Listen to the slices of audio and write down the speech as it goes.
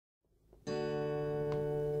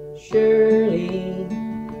Shirley,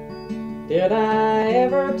 did I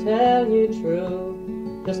ever tell you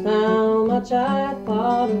true just how much I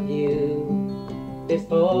thought of you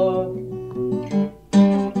before?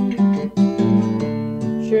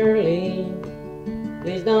 Shirley,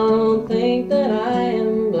 please don't think that I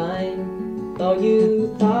am blind, though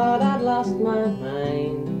you thought I'd lost my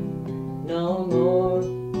mind no more.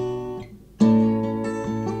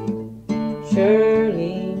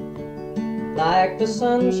 Shirley, like the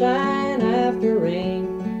sunshine after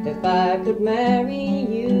rain, if I could marry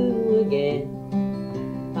you again,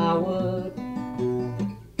 I would.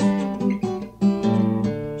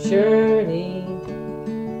 Shirley,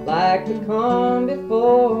 like the calm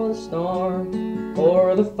before the storm,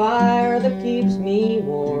 or the fire that keeps me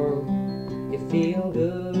warm, you feel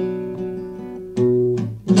good.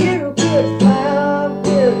 You could fly up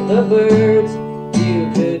with the birds,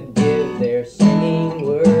 you could give their singing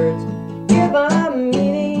words, give a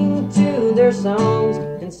meaning to their songs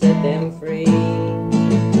and set them free.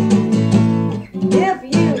 If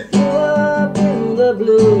you flew up in the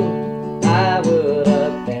blue, I would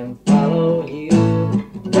up and follow you,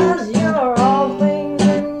 'cause you're all things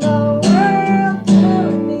in the world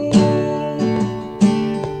to me.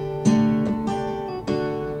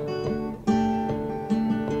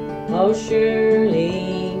 Oh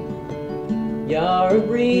Shirley, you're a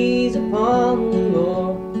breeze upon the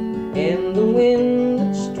moor, and the wind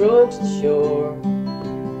that strokes the shore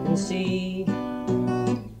and sea.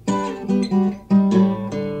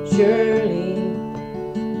 Shirley,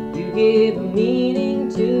 you give a meaning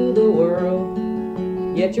to the world,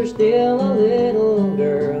 yet you're still a little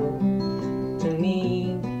girl to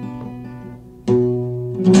me.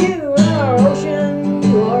 You are ocean,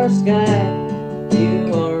 you are sky,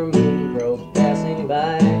 you are moon broke passing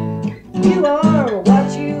by. You are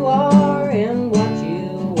what you are and what you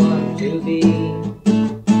want to be.